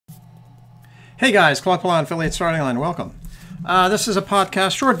Hey guys, Claude Pelanne, Affiliate Starting Line. Welcome. This is a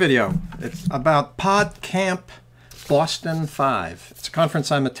podcast short video. It's about PodCamp Boston 5. It's a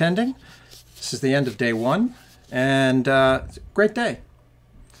conference I'm attending. This is the end of day one, and it's a great day.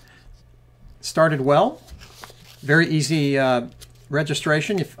 Started well. Very easy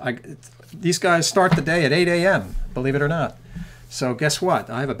registration. These guys start the day at 8 a.m., believe it or not. So guess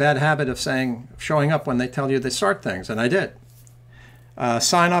what? I have a bad habit of showing up when they tell you they start things, and I did.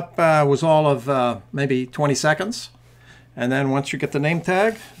 Sign up was all of maybe 20 seconds. And then once you get the name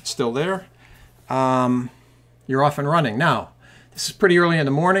tag, it's still there, you're off and running. Now, this is pretty early in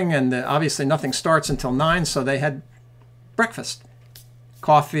the morning, and obviously nothing starts until 9, so they had breakfast,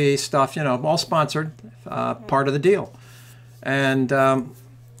 coffee, stuff, all sponsored, part of the deal. And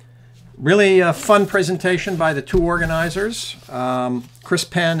really a fun presentation by the two organizers, Chris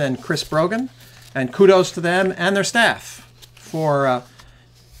Penn and Chris Brogan, and kudos to them and their staff for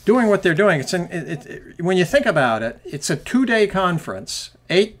doing what they're doing. When you think about it, it's a 2-day conference,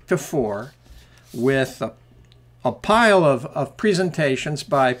 8 to 4, with a pile of presentations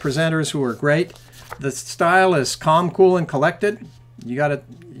by presenters who are great. The style is calm, cool, and collected.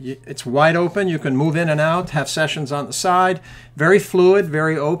 It's wide open. You can move in and out, have sessions on the side. Very fluid,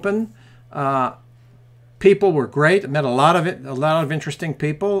 very open. People were great. I met a lot of interesting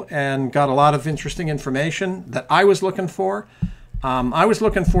people, and got a lot of interesting information that I was looking for. I'm there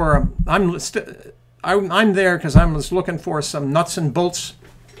because I was looking for some nuts and bolts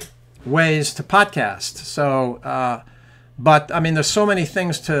ways to podcast. So, but I mean, there's so many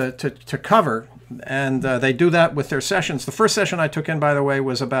things to cover, and they do that with their sessions. The first session I took in, by the way,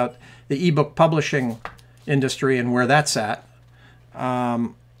 was about the ebook publishing industry and where that's at.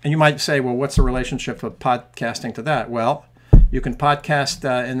 And you might say, well, what's the relationship of podcasting to that? Well, you can podcast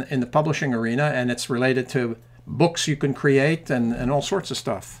in the publishing arena, and it's related to books you can create and all sorts of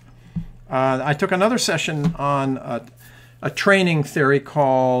stuff. I took another session on a training theory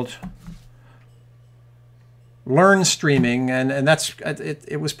called Learn Streaming, and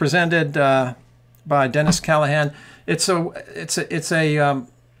it was presented by Dennis Callahan. It's a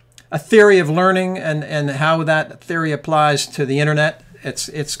theory of learning and how that theory applies to the internet.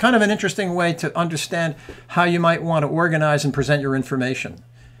 It's kind of an interesting way to understand how you might want to organize and present your information,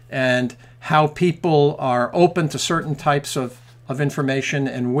 and how people are open to certain types of information,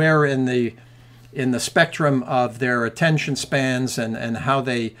 and where in the spectrum of their attention spans and how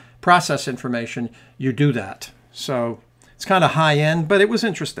they process information you do that. So it's kind of high end, but it was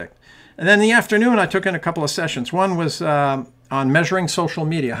interesting. And then in the afternoon, I took in a couple of sessions. One was on measuring social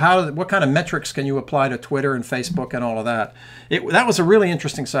media. What kind of metrics can you apply to Twitter and Facebook and all of that? That was a really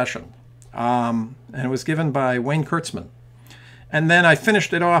interesting session, and it was given by Wayne Kurtzman. And then I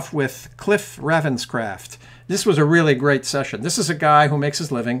finished it off with Cliff Ravenscraft. This was a really great session. This is a guy who makes his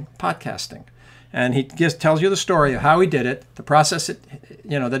living podcasting, and he tells you the story of how he did it, the process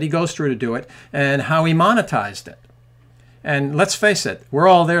that he goes through to do it, and how he monetized it. And let's face it, we're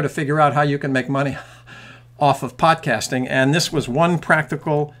all there to figure out how you can make money off of podcasting, and this was one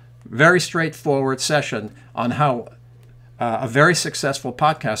practical, very straightforward session on how a very successful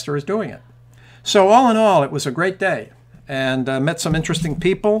podcaster is doing it. So all in all, it was a great day, and met some interesting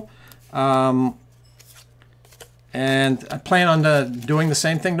people, and I plan on doing the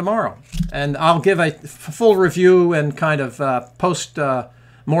same thing tomorrow. And I'll give a full review and kind of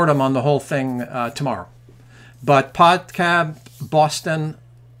post-mortem on the whole thing tomorrow. But PodCamp Boston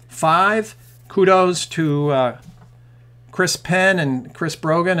 5, kudos to Chris Penn and Chris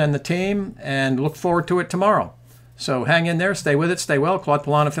Brogan and the team, and look forward to it tomorrow. So hang in there, stay with it, stay well. Claude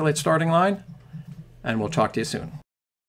Pelanne, Affiliate Starting Line, and we'll talk to you soon.